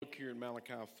here in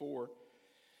Malachi 4,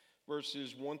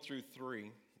 verses 1 through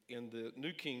 3. In the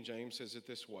New King James says it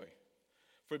this way.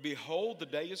 For behold, the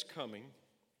day is coming,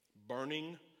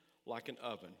 burning like an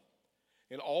oven.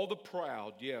 And all the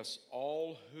proud, yes,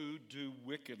 all who do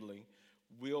wickedly,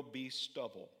 will be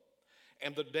stubble.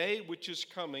 And the day which is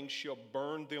coming shall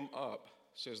burn them up,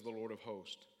 says the Lord of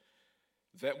hosts,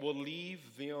 that will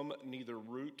leave them neither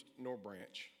root nor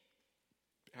branch.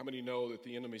 How many know that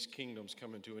the enemy's kingdom's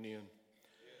coming to an end?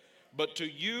 But to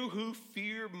you who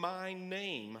fear my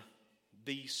name,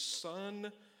 the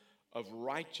Son of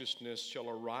righteousness shall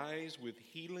arise with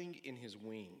healing in his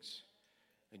wings.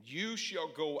 And you shall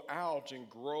go out and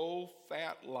grow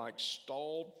fat like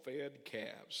stall-fed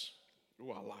calves.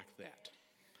 Oh, I like that.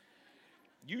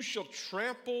 You shall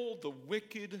trample the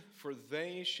wicked, for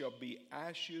they shall be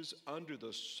ashes under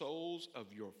the soles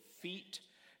of your feet.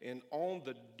 And on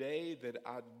the day that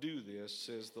I do this,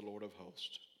 says the Lord of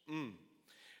hosts.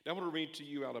 Now I want to read to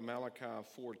you out of Malachi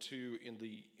 4:2 in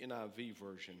the NIV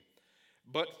version.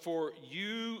 But for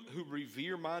you who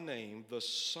revere my name, the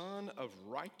Son of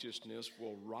righteousness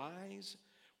will rise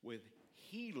with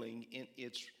healing in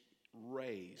its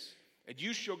rays. And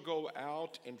you shall go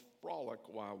out and frolic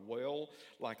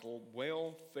like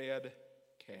well-fed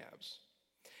calves.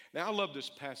 Now, I love this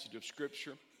passage of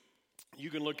Scripture. You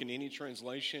can look in any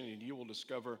translation and you will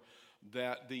discover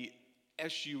that the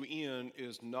S-U-N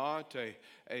is not a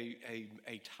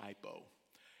typo.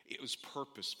 It was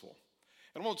purposeful.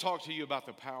 And I want to talk to you about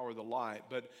the power of the light.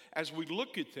 But as we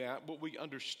look at that, what we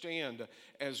understand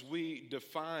as we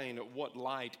define what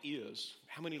light is,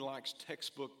 how many likes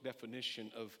textbook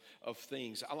definition of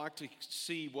things? I like to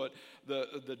see what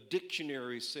the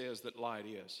dictionary says that light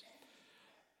is.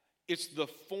 It's the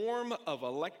form of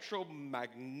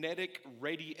electromagnetic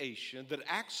radiation that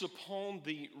acts upon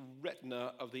the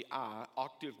retina of the eye,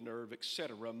 octave nerve,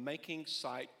 etc., making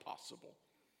sight possible.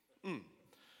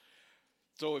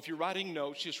 So if you're writing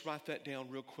notes, just write that down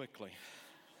real quickly.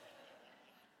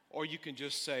 Or you can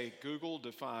just say, Google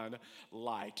define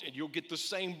light, and you'll get the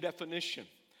same definition.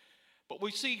 But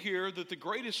we see here that the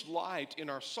greatest light in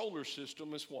our solar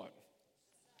system is what?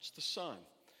 It's the sun.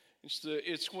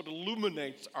 It's what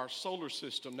illuminates our solar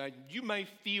system. Now, you may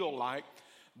feel like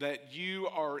that you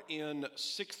are in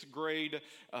sixth grade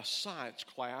science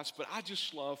class, but I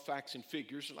just love facts and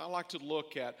figures, and I like to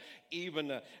look at even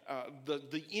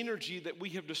the energy that we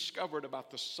have discovered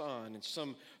about the sun and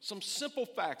some simple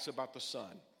facts about the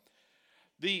sun.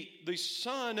 The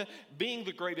sun being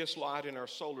the greatest light in our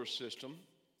solar system,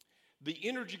 the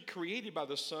energy created by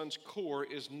the sun's core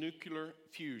is nuclear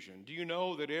fusion. Do you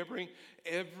know that every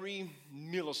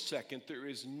millisecond there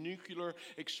is nuclear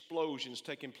explosions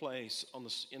taking place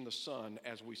in the sun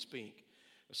as we speak?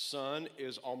 The sun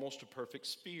is almost a perfect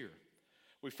sphere.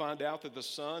 We find out that the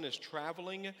sun is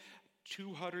traveling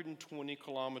 220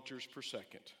 kilometers per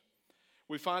second.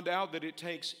 We find out that it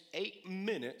takes 8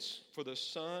 minutes for the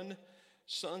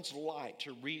sun's light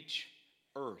to reach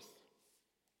Earth.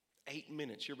 8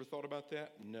 minutes. You ever thought about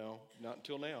that? No, not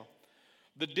until now.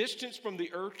 The distance from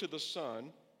the earth to the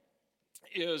sun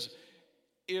is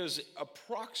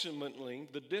approximately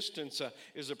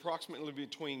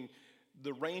between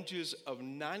the ranges of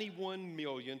 91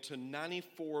 million to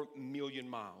 94 million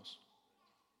miles.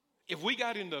 If we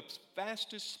got in the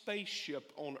fastest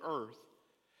spaceship on earth,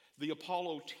 the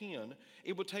Apollo 10,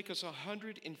 it would take us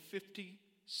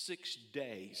 156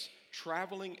 days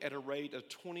traveling at a rate of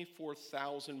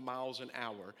 24,000 miles an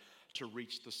hour to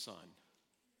reach the sun.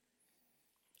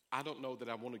 I don't know that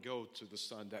I want to go to the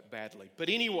sun that badly. But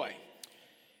anyway,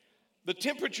 the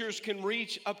temperatures can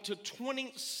reach up to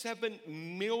 27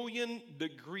 million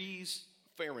degrees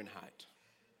Fahrenheit.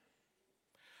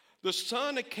 The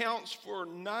sun accounts for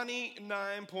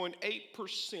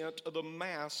 99.8% of the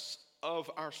mass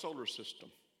of our solar system.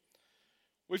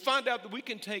 We find out that we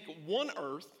can take one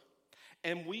Earth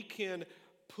and we can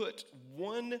put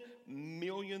 1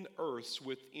 million Earths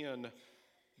within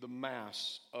the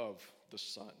mass of the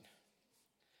sun.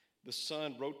 The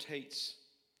sun rotates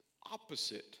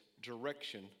opposite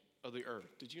direction of the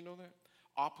earth. Did you know that?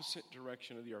 Opposite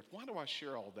direction of the earth. Why do I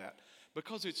share all that?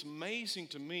 Because it's amazing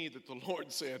to me that the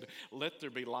Lord said, let there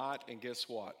be light, and guess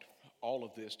what? All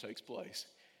of this takes place.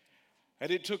 And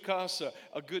it took us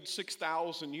a good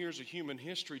 6,000 years of human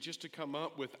history just to come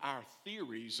up with our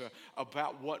theories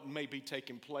about what may be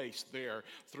taking place there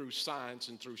through science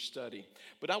and through study.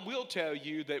 But I will tell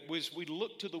you that as we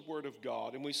look to the Word of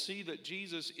God and we see that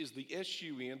Jesus is the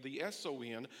S-U-N, the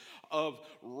S-O-N of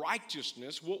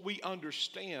righteousness, what we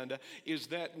understand is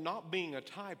that not being a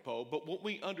typo, but what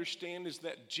we understand is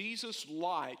that Jesus'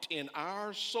 light in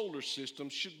our solar system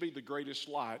should be the greatest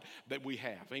light that we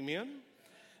have. Amen?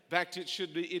 In fact,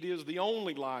 it is the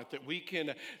only light that we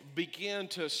can begin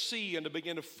to see and to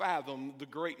begin to fathom the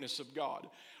greatness of God.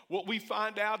 What we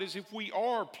find out is if we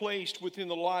are placed within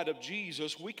the light of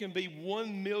Jesus, we can be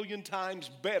 1,000,000 times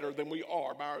better than we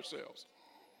are by ourselves.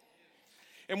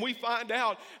 And we find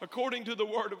out, according to the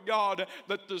Word of God,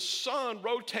 that the sun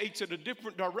rotates in a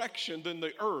different direction than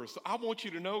the earth. I want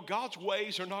you to know God's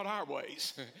ways are not our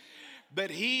ways.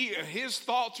 That His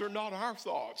thoughts are not our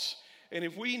thoughts. And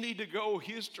if we need to go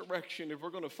His direction, if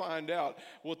we're going to find out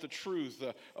what the truth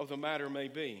of the matter may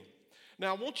be.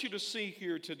 Now, I want you to see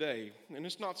here today, and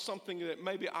it's not something that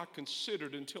maybe I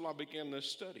considered until I began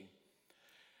this study,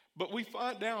 but we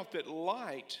find out that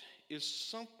light is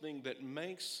something that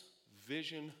makes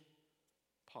vision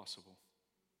possible.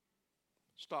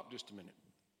 Stop just a minute.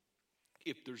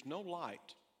 If there's no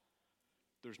light,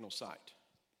 there's no sight.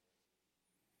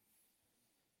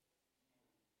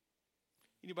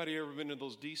 Anybody ever been in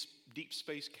those deep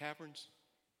space caverns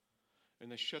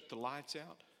and they shut the lights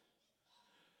out?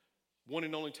 One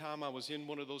and only time I was in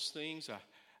one of those things,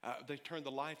 they turned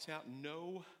the lights out.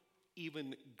 No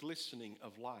even glistening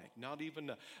of light, not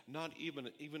even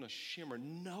a shimmer,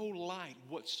 no light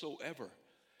whatsoever.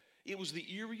 It was the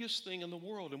eeriest thing in the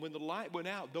world. And when the light went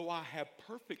out, though I have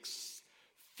perfect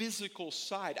physical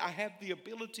sight, I have the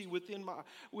ability within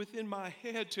my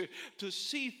head to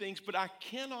see things, but I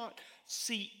cannot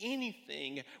see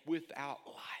anything without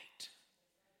light.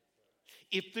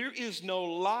 If there is no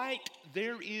light,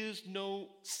 there is no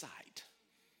sight.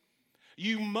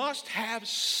 You must have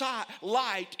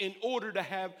light in order to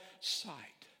have sight.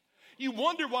 You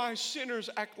wonder why sinners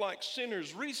act like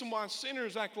sinners. Reason why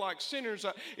sinners act like sinners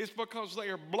is because they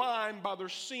are blind by their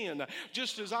sin.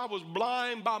 Just as I was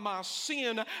blind by my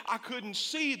sin, I couldn't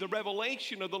see the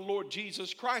revelation of the Lord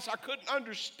Jesus Christ. I couldn't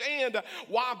understand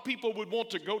why people would want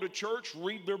to go to church,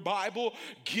 read their Bible,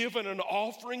 give an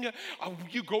offering.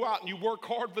 You go out and you work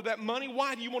hard for that money.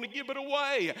 Why do you want to give it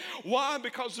away? Why?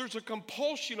 Because there's a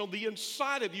compulsion on the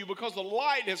inside of you because the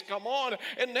light has come on,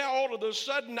 and now all of a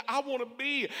sudden I want to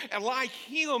be like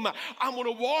Him. I want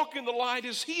to walk in the light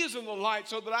as He is in the light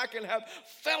so that I can have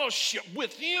fellowship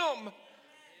with Him.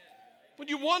 But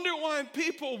you wonder why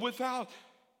people without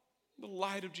the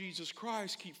light of Jesus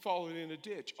Christ keep falling in a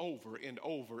ditch over and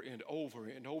over and over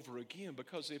and over again,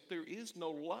 because if there is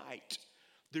no light,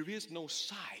 there is no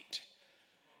sight.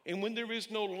 And when there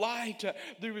is no light,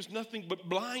 there is nothing but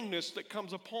blindness that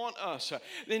comes upon us.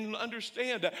 Then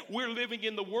understand, we're living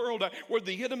in the world where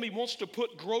the enemy wants to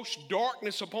put gross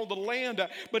darkness upon the land,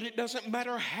 but it doesn't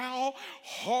matter how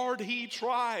hard he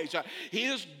tries.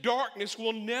 His darkness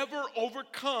will never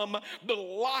overcome the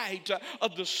light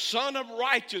of the Son of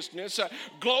Righteousness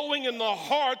glowing in the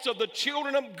hearts of the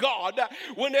children of God.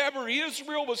 Whenever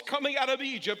Israel was coming out of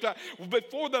Egypt,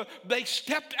 before they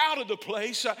stepped out of the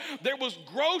place, there was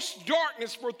gross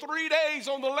darkness for 3 days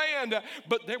on the land,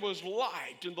 but there was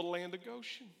light in the land of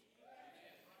Goshen.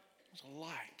 There's a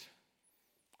light.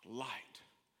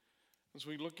 As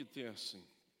we look at this and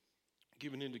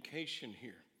give an indication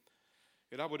here,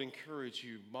 and I would encourage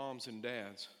you, moms and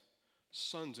dads,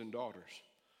 sons and daughters,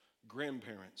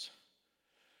 grandparents,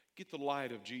 get the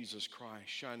light of Jesus Christ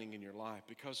shining in your life,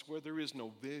 because where there is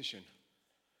no vision,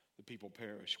 the people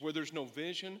perish. Where there's no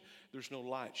vision, there's no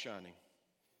light shining.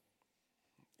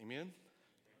 Amen?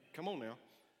 Come on now.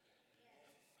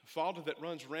 A father that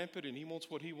runs rampant and he wants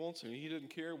what he wants and he doesn't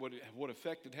care what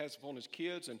effect it has upon his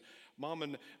kids, and mom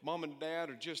and dad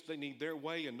are just, they need their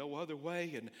way and no other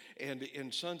way,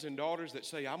 and sons and daughters that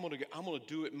say, I'm gonna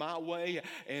do it my way,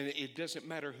 and it doesn't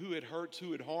matter who it hurts,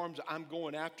 who it harms, I'm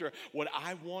going after what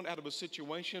I want out of a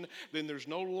situation. Then there's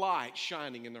no light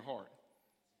shining in their heart.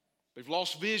 They've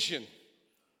lost vision,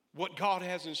 what God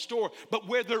has in store. But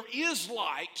where there is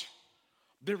light,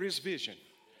 there is vision.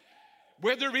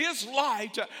 Where there is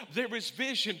light, there is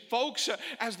vision. Folks,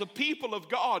 as the people of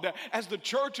God, as the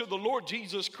church of the Lord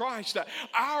Jesus Christ,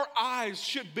 our eyes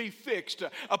should be fixed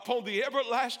upon the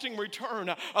everlasting return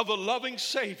of a loving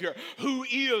Savior who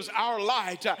is our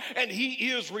light, and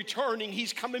He is returning.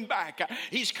 He's coming back.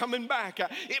 He's coming back.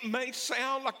 It may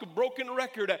sound like a broken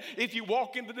record if you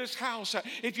walk into this house,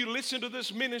 if you listen to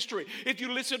this ministry, if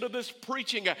you listen to this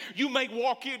preaching. You may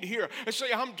walk in here and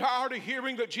say, I'm tired of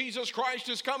hearing that Jesus Christ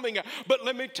is coming. But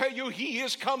let me tell you, He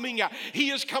is coming.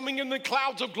 He is coming in the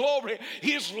clouds of glory.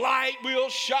 His light will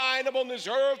shine upon this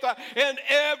earth, and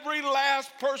every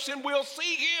last person will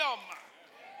see Him.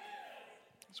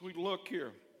 As we look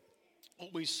here,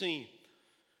 what we see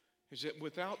is that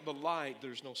without the light,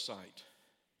 there's no sight.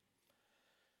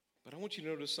 But I want you to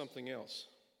notice something else.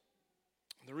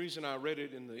 The reason I read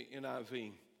it in the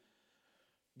NIV,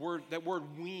 that word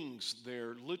wings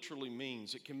there literally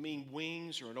means, it can mean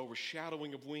wings or an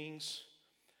overshadowing of wings,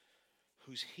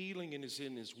 whose healing is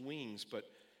in His wings, but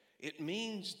it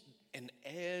means an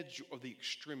edge or the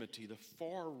extremity, the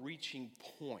far-reaching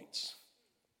points.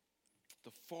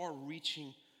 The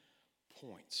far-reaching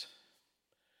points.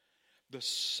 The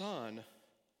Son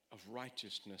of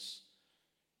righteousness.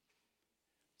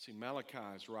 See, Malachi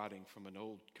is writing from an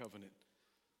old covenant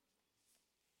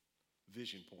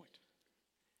vision point.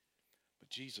 But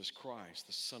Jesus Christ,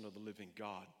 the Son of the living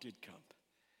God, did come.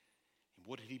 And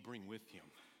what did He bring with Him?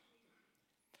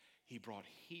 He brought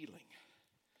healing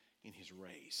in His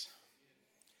rays.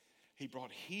 He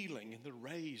brought healing in the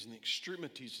rays and the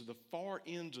extremities of the far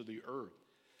ends of the earth.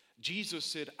 Jesus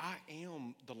said, I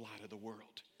am the light of the world.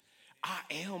 I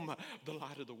am the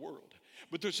light of the world.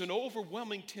 But there's an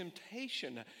overwhelming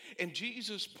temptation, and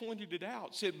Jesus pointed it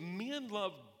out, said, men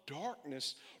love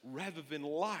darkness rather than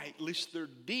light, lest their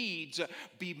deeds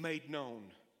be made known.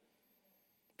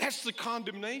 That's the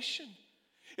condemnation.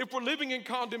 If we're living in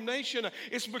condemnation,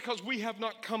 it's because we have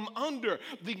not come under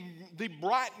the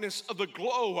brightness of the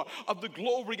glow of the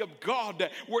glory of God,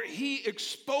 where He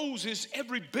exposes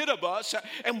every bit of us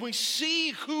and we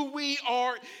see who we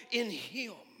are in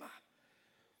Him.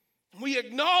 We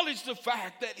acknowledge the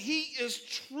fact that He is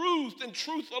truth and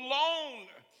truth alone.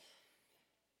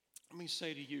 Let me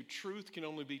say to you, truth can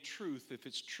only be truth if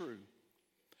it's true.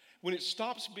 When it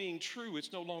stops being true,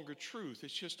 it's no longer truth,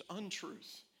 it's just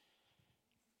untruth.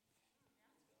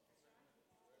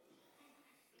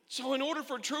 So in order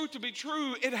for truth to be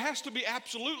true, it has to be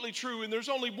absolutely true, and there's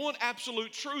only one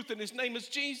absolute truth, and His name is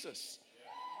Jesus.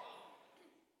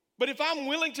 But if I'm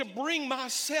willing to bring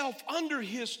myself under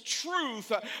His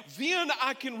truth, then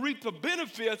I can reap the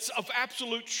benefits of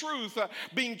absolute truth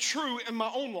being true in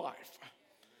my own life.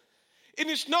 And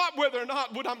it's not whether or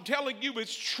not what I'm telling you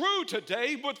is true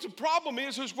today, but the problem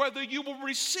is whether you will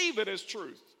receive it as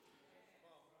truth.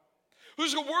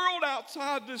 There's a world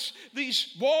outside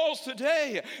these walls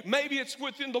today. Maybe it's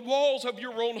within the walls of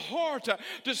your own heart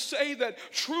to say that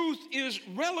truth is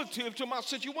relative to my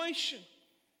situation.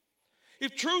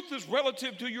 If truth is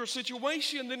relative to your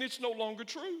situation, then it's no longer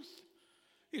truth.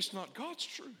 It's not God's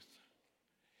truth.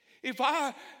 If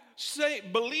I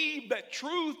believe that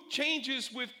truth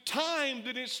changes with time,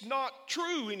 then it's not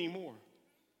true anymore.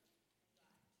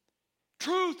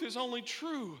 Truth is only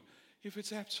true if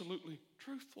it's absolutely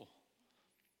truthful.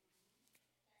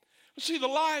 See, the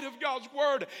light of God's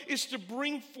word is to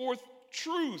bring forth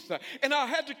truth. And I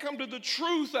had to come to the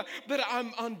truth that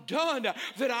I'm undone,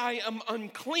 that I am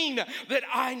unclean, that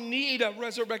I need a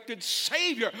resurrected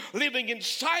Savior living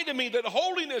inside of me, that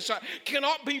holiness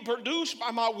cannot be produced by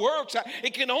my works.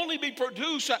 It can only be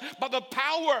produced by the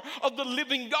power of the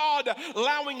living God,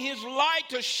 allowing His light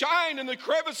to shine in the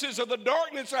crevices of the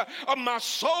darkness of my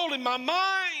soul and my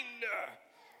mind.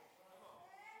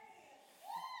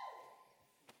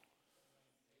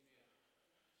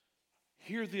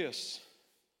 Hear this.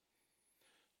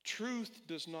 Truth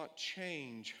does not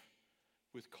change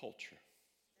with culture.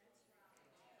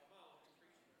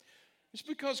 It's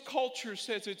because culture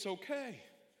says it's okay.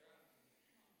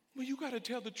 Well, you got to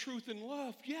tell the truth in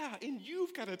love. Yeah, and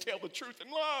you've got to tell the truth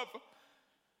in love.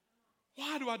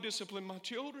 Why do I discipline my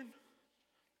children?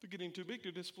 They're getting too big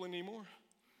to discipline anymore.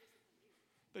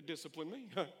 They discipline me.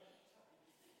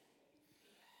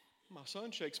 My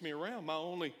son shakes me around.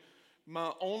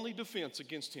 My only defense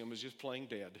against him is just playing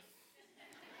dead.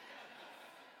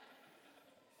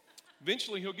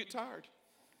 Eventually, he'll get tired.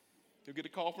 He'll get a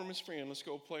call from his friend. Let's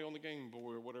go play on the Game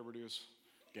Boy or whatever it is.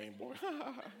 Game Boy.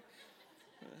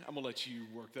 I'm going to let you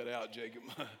work that out, Jacob.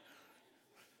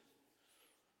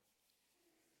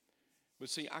 But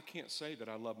see, I can't say that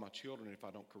I love my children if I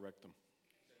don't correct them.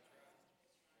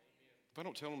 If I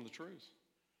don't tell them the truth.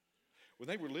 When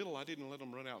they were little, I didn't let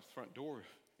them run out the front door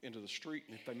into the street.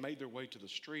 And if they made their way to the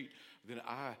street, then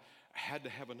I had to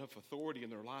have enough authority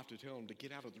in their life to tell them to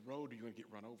get out of the road or you're going to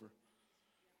get run over.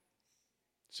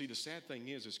 See, the sad thing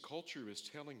is culture is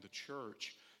telling the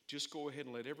church, just go ahead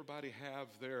and let everybody have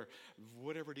their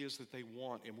whatever it is that they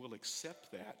want, and we'll accept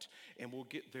that, and we'll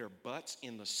get their butts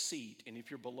in the seat. And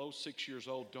if you're below 6 years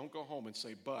old, don't go home and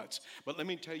say butts. But let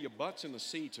me tell you, butts in the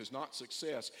seats is not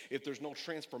success if there's no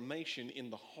transformation in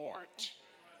the heart.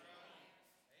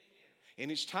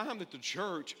 And it's time that the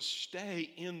church stay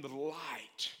in the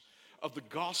light of the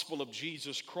gospel of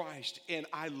Jesus Christ. And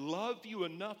I love you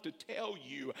enough to tell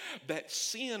you that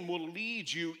sin will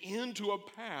lead you into a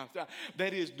path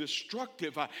that is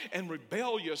destructive and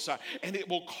rebellious, and it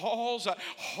will cause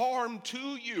harm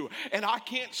to you. And I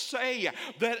can't say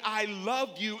that I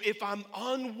love you if I'm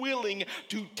unwilling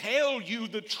to tell you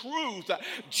the truth.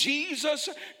 Jesus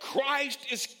Christ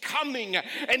is coming,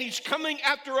 and he's coming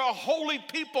after a holy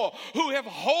people who have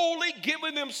wholly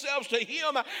given themselves to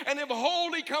him and have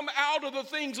wholly come out of the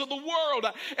things of the world.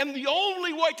 And the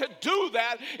only way to do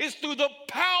that is through the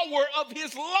power of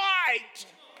his light.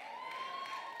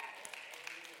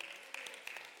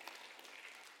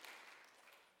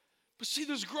 But see,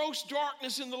 there's gross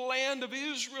darkness in the land of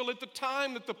Israel at the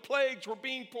time that the plagues were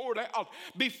being poured out,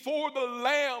 before the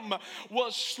Lamb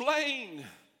was slain.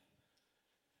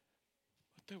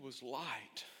 But there was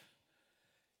light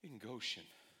in Goshen.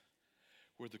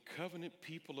 Where the covenant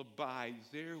people abide,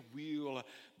 there will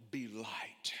be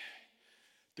light.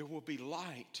 There will be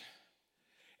light.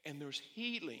 And there's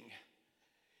healing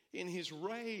in his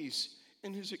rays,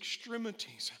 in his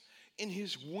extremities, in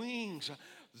his wings.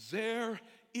 There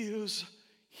is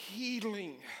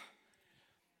healing.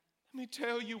 Let me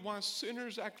tell you why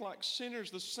sinners act like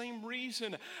sinners. The same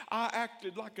reason I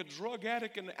acted like a drug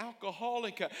addict and an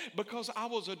alcoholic, because I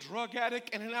was a drug addict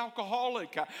and an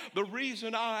alcoholic. The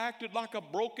reason I acted like a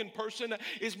broken person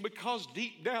is because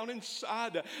deep down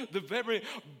inside, the very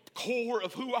core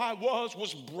of who I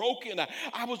was broken.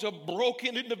 I was a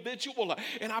broken individual,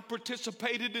 and I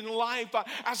participated in life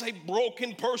as a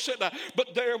broken person.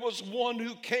 But there was one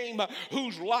who came,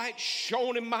 whose light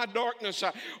shone in my darkness.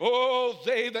 Oh,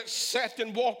 they that sat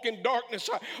and walked in darkness,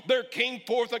 there came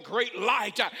forth a great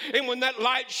light. And when that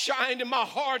light shined in my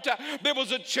heart, there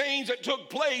was a change that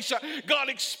took place. God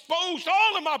exposed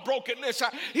all of my brokenness.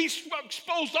 He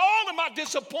exposed all of my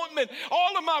disappointment,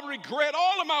 all of my regret,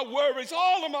 all of my worries,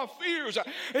 all of my fears.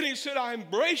 And he said, I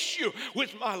embrace you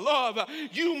with my love.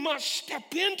 You must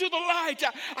step into the light.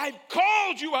 I've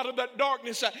called you out of that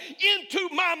darkness into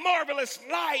my marvelous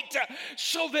light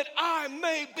so that I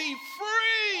may be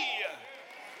free.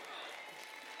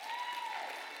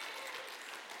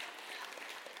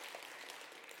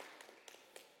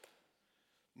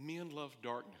 Men love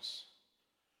darkness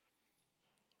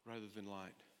rather than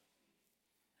light.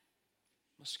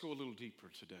 Let's go a little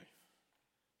deeper today.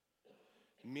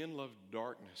 Men love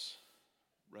darkness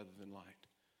rather than light.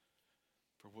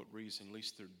 For what reason?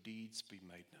 Least their deeds be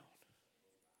made known.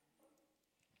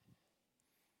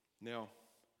 Now,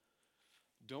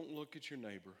 don't look at your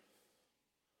neighbor.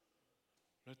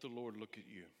 Let the Lord look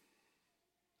at you.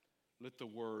 Let the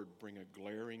word bring a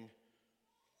glaring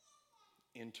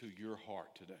into your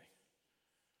heart today.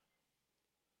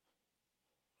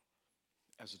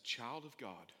 As a child of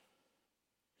God,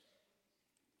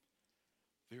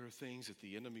 there are things that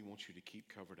the enemy wants you to keep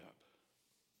covered up.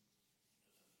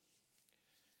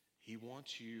 He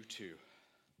wants you to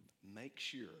make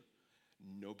sure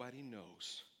nobody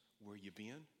knows where you've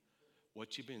been,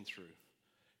 what you've been through,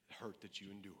 the hurt that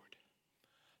you endured.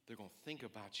 They're going to think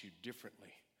about you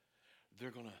differently.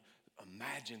 They're going to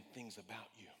imagine things about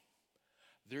you.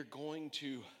 They're going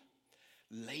to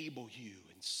label you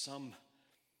in some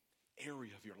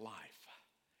area of your life.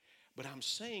 But I'm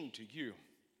saying to you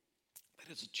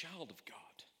that as a child of God,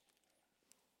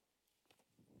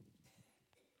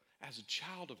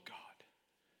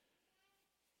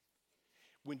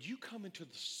 when you come into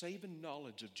the saving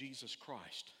knowledge of Jesus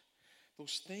Christ,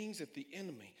 those things that the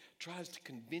enemy tries to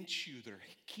convince you they're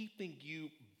keeping you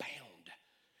bound,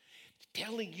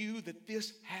 telling you that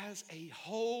this has a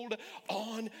hold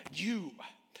on you,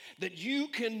 that you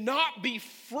cannot be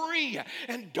free,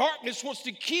 and darkness wants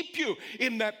to keep you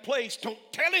in that place. Don't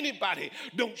tell anybody.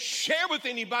 Don't share with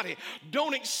anybody.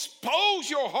 Don't expose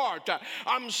your heart.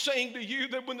 I'm saying to you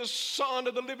that when the Son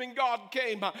of the living God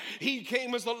came, he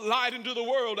came as the light into the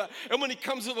world. And when he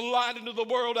comes as the light into the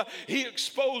world, he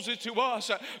exposes to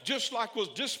us, just like was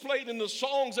displayed in the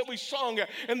songs that we sung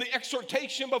and the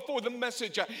exhortation before the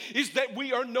message, is that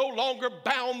we are no longer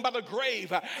bound by the grave.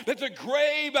 That the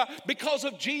grave, because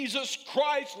of Jesus Jesus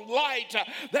Christ's light,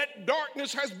 that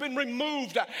darkness has been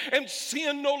removed and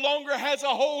sin no longer has a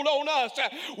hold on us.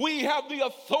 We have the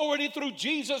authority through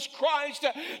Jesus Christ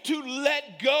to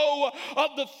let go of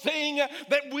the thing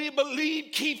that we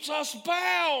believe keeps us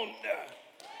bound.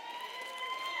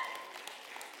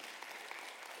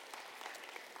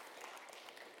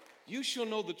 You shall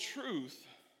know the truth,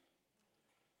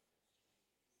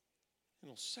 and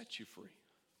it'll set you free.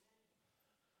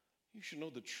 You shall know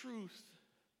the truth,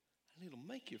 and it'll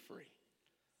make you free.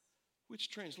 Which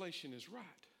translation is right?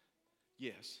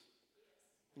 Yes.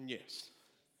 And yes.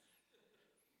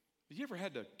 Have you ever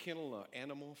had to kennel an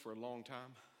animal for a long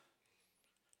time?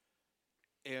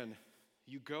 And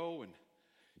you go and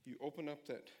you open up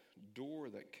that door,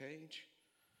 that cage,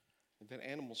 and that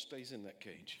animal stays in that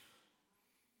cage.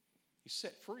 He's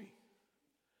set free,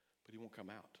 but he won't come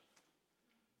out.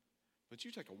 But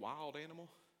you take a wild animal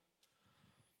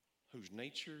whose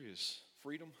nature is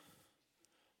freedom,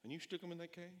 and you stick them in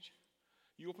that cage,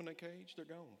 you open that cage, they're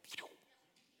gone.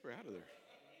 They're out of there.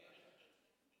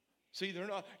 See,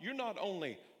 you're not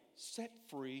only set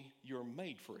free, you're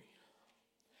made free.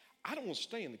 I don't want to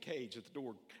stay in the cage if the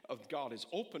door of God is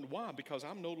open. Why? Because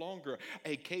I'm no longer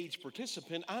a cage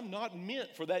participant. I'm not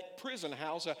meant for that prison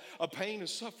house of pain and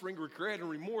suffering, regret and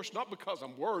remorse, not because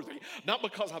I'm worthy, not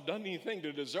because I've done anything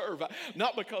to deserve,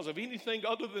 not because of anything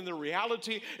other than the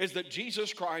reality is that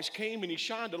Jesus Christ came and he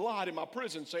shined a light in my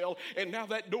prison cell, and now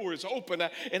that door is open,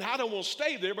 and I don't want to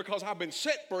stay there because I've been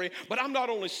set free. But I'm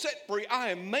not only set free, I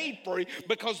am made free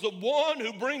because the one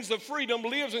who brings the freedom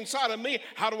lives inside of me.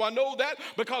 How do I know that?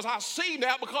 Because I see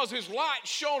now, because his light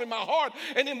shone in my heart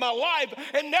and in my life,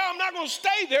 and now I'm not going to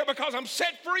stay there because I'm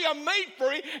set free, I'm made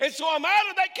free, and so I'm out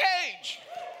of that cage.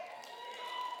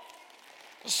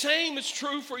 The same is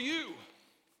true for you.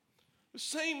 The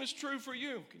same is true for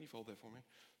you. Can you fold that for me?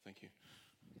 Thank you.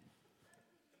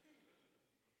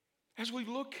 As we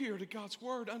look here to God's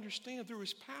word, understand there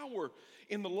is power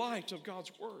in the light of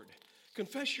God's word.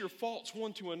 Confess your faults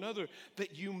one to another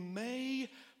that you may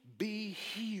be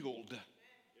healed.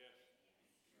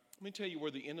 Let me tell you where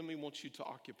the enemy wants you to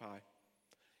occupy.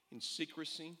 In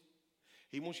secrecy.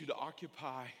 He wants you to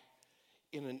occupy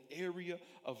in an area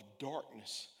of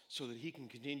darkness so that he can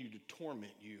continue to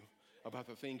torment you about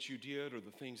the things you did or the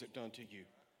things that done to you.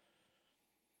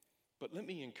 But let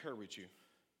me encourage you.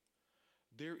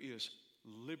 There is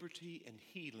liberty and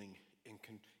healing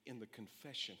in the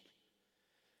confession.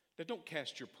 Now, don't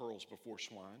cast your pearls before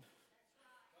swine.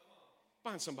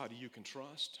 Find somebody you can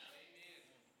trust.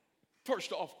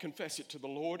 First off, confess it to the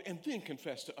Lord, and then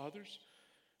confess to others.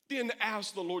 Then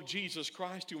ask the Lord Jesus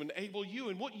Christ to enable you.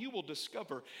 And what you will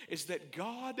discover is that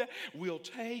God will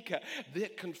take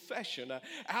that confession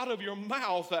out of your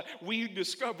mouth. We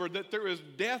discover that there is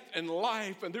death and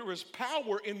life, and there is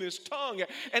power in this tongue.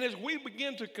 And as we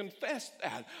begin to confess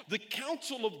that, the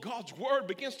counsel of God's word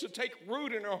begins to take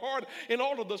root in our heart. And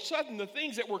all of a sudden, the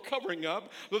things that we're covering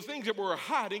up, the things that we're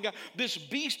hiding, this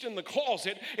beast in the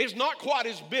closet is not quite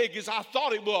as big as I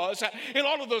thought it was. And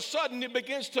all of a sudden,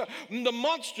 the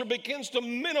monster begins to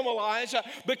minimalize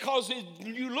because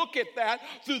you look at that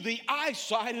through the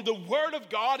eyesight of the Word of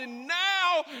God, and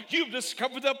now you've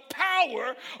discovered the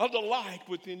power of the light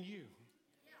within you.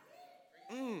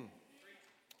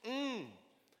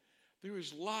 There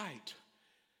is light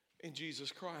in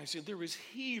Jesus Christ, and there is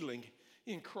healing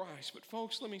in Christ. But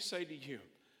folks, let me say to you,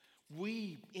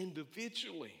 we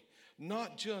individually,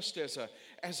 not just as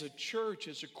a church,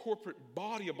 as a corporate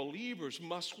body of believers,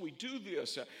 must we do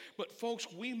this. But folks,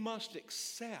 we must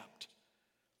accept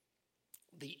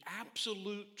the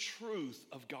absolute truth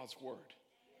of God's word.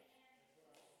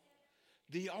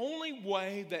 The only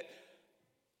way that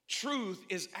truth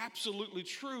is absolutely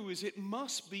true is it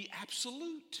must be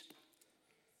absolute.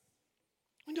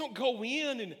 We don't go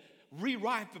in and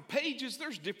rewrite the pages.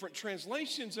 There's different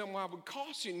translations, and I would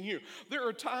caution you. There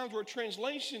are times where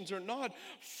translations are not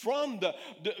from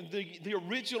the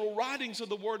original writings of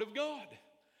the Word of God.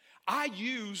 I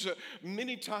use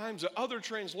many times other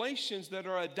translations that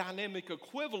are a dynamic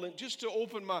equivalent just to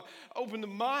open the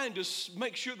mind to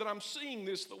make sure that I'm seeing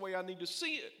this the way I need to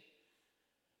see it.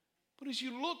 But as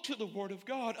you look to the Word of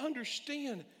God,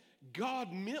 understand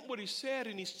God meant what He said,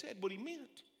 and He said what He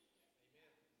meant.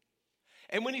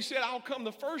 And when He said, I'll come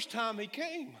the first time, He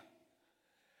came.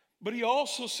 But He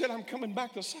also said, I'm coming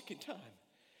back the second time.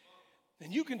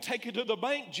 And you can take it to the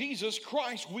bank. Jesus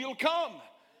Christ will come.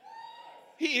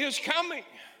 He is coming.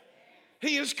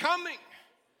 He is coming.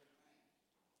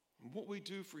 And what we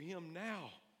do for Him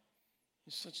now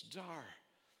is such dire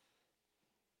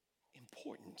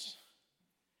importance.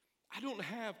 I don't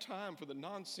have time for the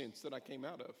nonsense that I came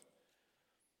out of.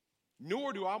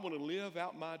 nor do I want to live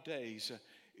out my days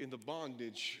in the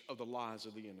bondage of the lies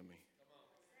of the enemy.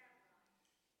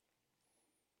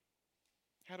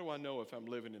 How do I know if I'm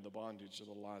living in the bondage of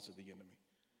the lies of the enemy?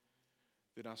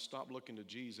 Then I stop looking to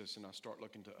Jesus and I start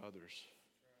looking to others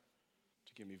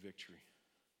to give me victory.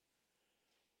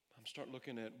 I start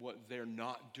looking at what they're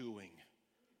not doing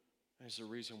as the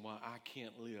reason why I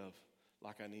can't live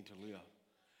like I need to live.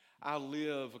 I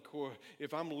live,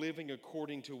 if I'm living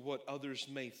according to what others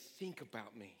may think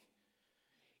about me,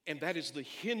 and that is the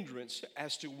hindrance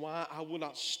as to why I will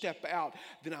not step out,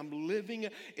 then I'm living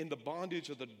in the bondage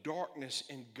of the darkness,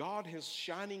 and God is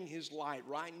shining His light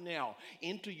right now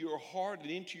into your heart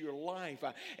and into your life,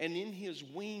 and in His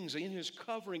wings, in His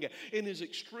covering, in His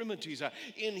extremities,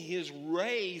 in His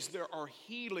rays there are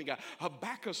healing.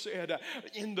 Habakkuk said,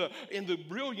 in the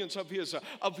brilliance of His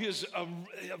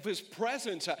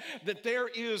presence, that there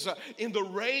is in the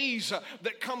rays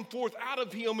that come forth out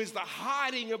of Him is the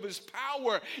hiding of His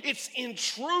power. It's in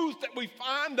truth that we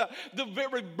find the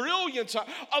very brilliance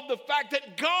of the fact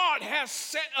that God has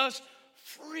set us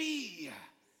free.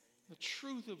 The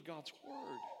truth of God's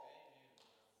word.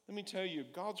 Let me tell you,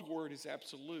 God's word is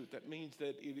absolute. That means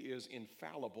that it is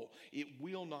infallible. It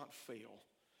will not fail.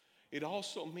 It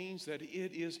also means that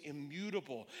it is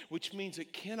immutable, which means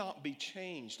it cannot be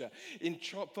changed.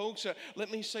 Folks,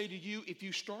 let me say to you, if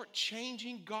you start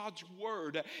changing God's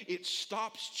word, it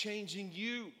stops changing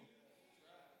you.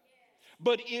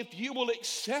 But if you will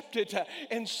accept it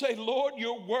and say, Lord,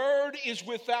 your word is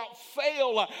without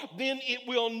fail, then it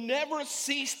will never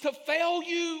cease to fail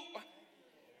you.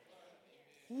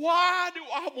 Why do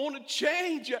I want to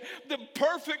change the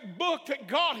perfect book that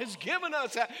God has given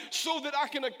us so that I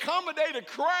can accommodate a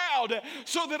crowd,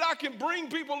 so that I can bring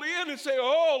people in and say,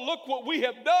 oh, look what we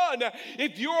have done.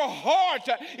 If your heart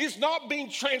is not being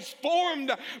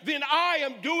transformed, then I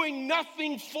am doing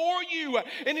nothing for you.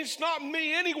 And it's not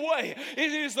me anyway.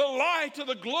 It is the light of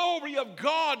the glory of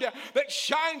God that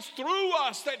shines through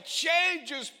us, that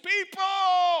changes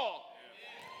people.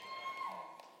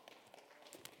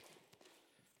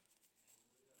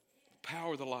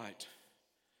 Power of the light.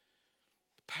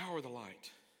 The power of the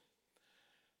light.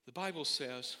 The Bible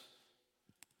says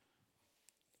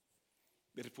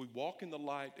that if we walk in the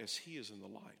light as He is in the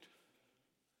light,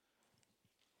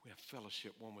 we have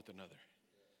fellowship one with another.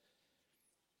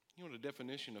 You know the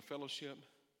definition of fellowship?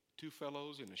 Two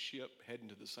fellows in a ship heading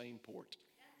to the same port.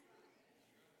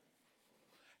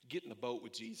 Get in the boat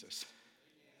with Jesus.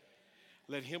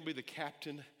 Let Him be the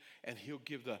captain, and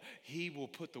He will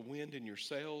put the wind in your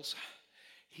sails.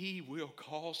 He will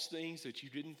cause things that you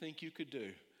didn't think you could do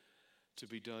to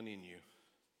be done in you.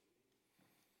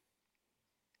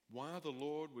 Why the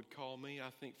Lord would call me, I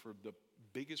think for the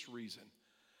biggest reason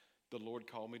the Lord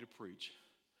called me to preach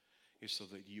is so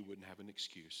that you wouldn't have an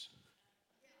excuse.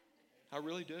 I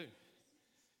really do.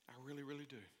 I really, really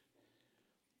do.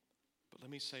 But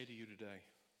let me say to you today,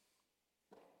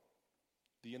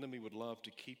 the enemy would love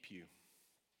to keep you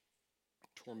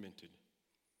tormented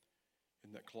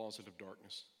in that closet of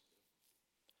darkness,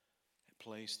 that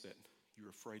place that you're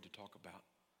afraid to talk about.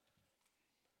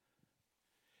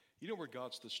 You know where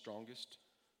God's the strongest?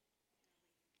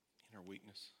 In our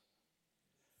weakness.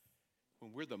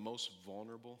 When we're the most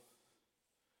vulnerable,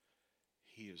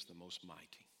 He is the most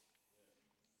mighty.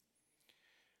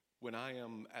 When I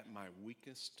am at my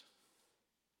weakest,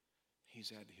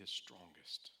 He's at His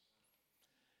strongest.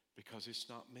 Because it's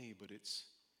not me, but it's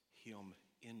Him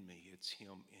in me. It's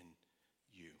Him in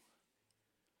you.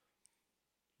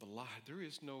 The light, there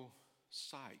is no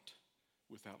sight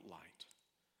without light.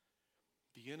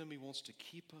 The enemy wants to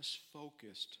keep us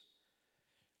focused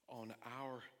on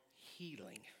our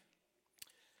healing.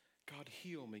 God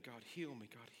heal me, God heal me,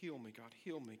 God heal me, God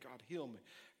heal me, God heal me,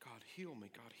 God heal me,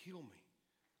 God heal me.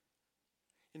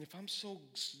 And if I'm so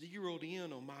zeroed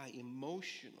in on my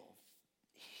emotional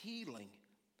healing,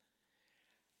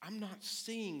 I'm not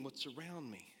seeing what's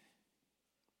around me.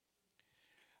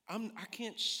 I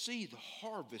can't see the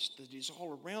harvest that is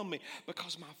all around me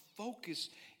because my focus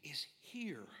is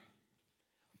here.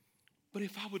 But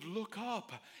if I would look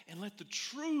up and let the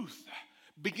truth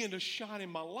begin to shine in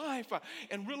my life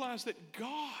and realize that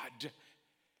God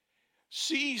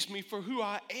sees me for who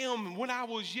I am. When I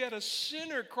was yet a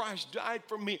sinner, Christ died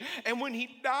for me. And when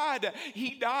He died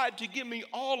to give me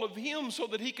all of Him so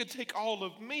that He could take all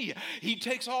of me. He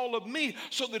takes all of me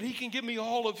so that He can give me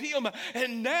all of Him.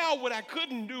 And now what I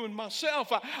couldn't do in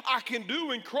myself, I can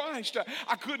do in Christ.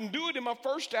 I couldn't do it in my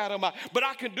first Adam, but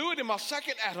I can do it in my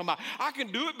second Adam. I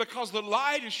can do it because the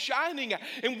light is shining.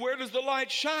 And where does the light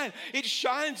shine? It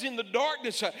shines in the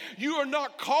darkness. You are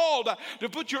not called to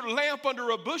put your lamp under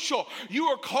a bushel. You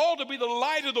are called to be the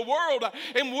light of the world.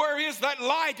 And where is that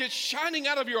light? It's shining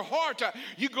out of your heart.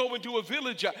 You go into a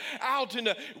village, out in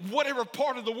whatever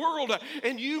part of the world,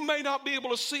 and you may not be able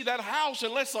to see that house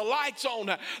unless the light's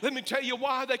on. Let me tell you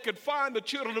why they could find the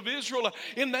children of Israel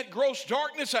in that gross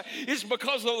darkness. Is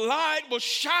because the light was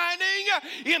shining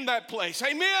in that place.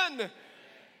 Amen.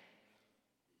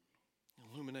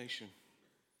 Illumination.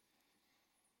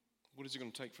 What is it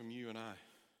going to take from you and I?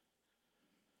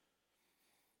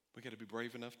 We got to be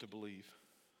brave enough to believe.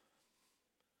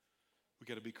 We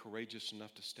got to be courageous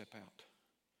enough to step out.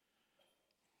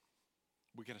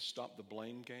 We got to stop the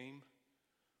blame game.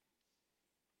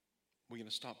 We got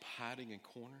to stop hiding in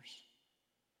corners.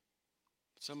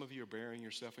 Some of you are burying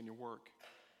yourself in your work.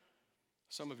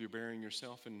 Some of you are burying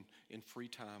yourself in free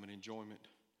time and enjoyment.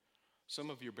 Some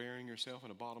of you are burying yourself in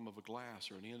the bottom of a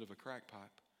glass or an end of a crack pipe.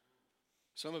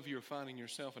 Some of you are finding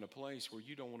yourself in a place where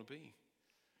you don't want to be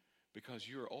because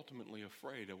you're ultimately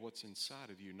afraid of what's inside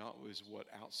of you, not what's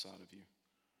outside of you.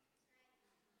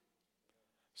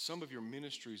 Some of your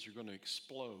ministries are going to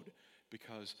explode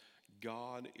because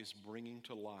God is bringing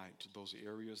to light those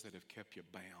areas that have kept you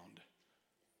bound.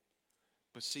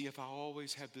 But see, if I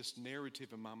always have this narrative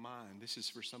in my mind, this is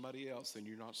for somebody else, then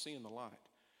you're not seeing the light.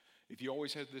 If you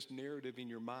always have this narrative in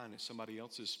your mind, it's somebody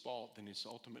else's fault, then it's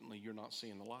ultimately you're not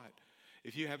seeing the light.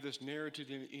 If you have this narrative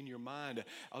in your mind,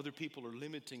 other people are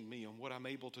limiting me on what I'm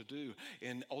able to do,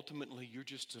 and ultimately you're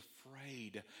just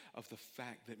afraid of the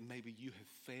fact that maybe you have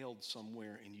failed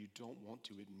somewhere and you don't want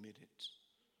to admit it.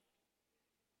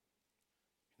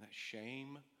 And that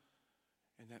shame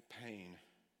and that pain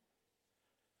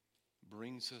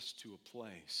brings us to a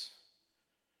place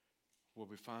where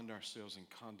we find ourselves in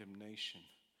condemnation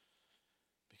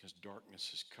because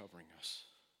darkness is covering us.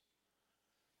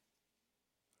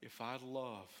 If I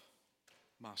love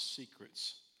my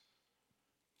secrets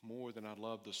more than I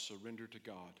love the surrender to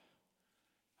God,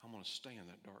 I'm going to stay in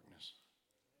that darkness.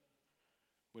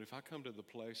 But if I come to the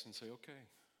place and say, okay,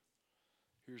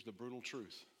 here's the brutal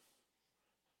truth.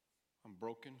 I'm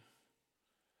broken.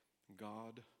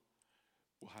 God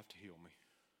will have to heal me.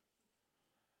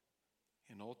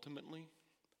 And ultimately,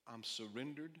 I'm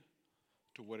surrendered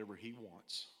to whatever He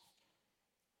wants.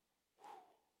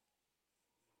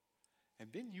 And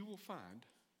then you will find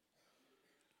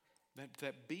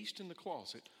that beast in the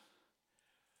closet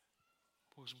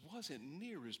wasn't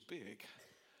near as big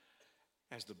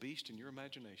as the beast in your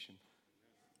imagination.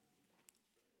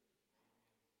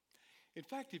 In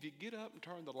fact, if you get up and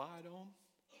turn the light on,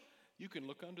 you can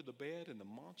look under the bed and the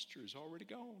monster is already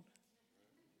gone.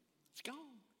 It's gone.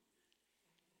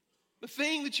 The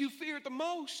thing that you feared the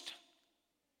most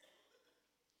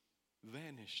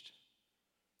vanished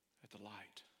at the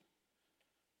light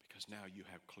because now you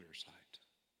have clear sight.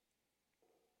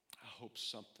 I hope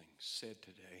something said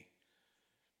today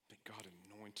that God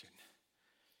anointed,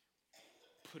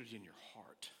 put it in your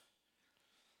heart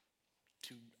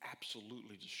to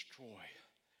absolutely destroy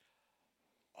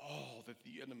all that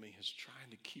the enemy is trying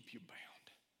to keep you bound.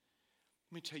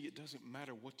 Let me tell you, it doesn't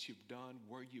matter what you've done,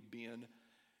 where you've been,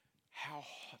 how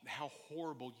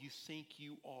horrible you think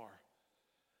you are.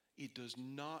 It does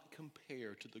not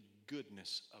compare to the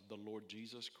goodness of the Lord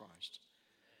Jesus Christ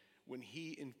when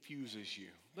He infuses you.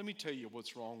 Let me tell you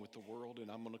what's wrong with the world, and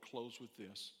I'm going to close with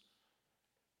this.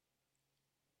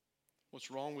 What's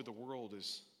wrong with the world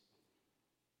is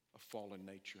a fallen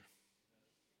nature.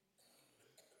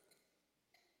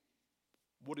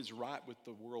 What is right with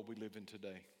the world we live in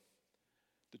today?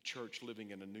 The church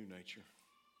living in a new nature.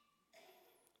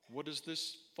 What does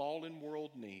this fallen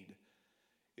world need?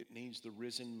 It needs the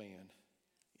risen man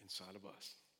inside of us.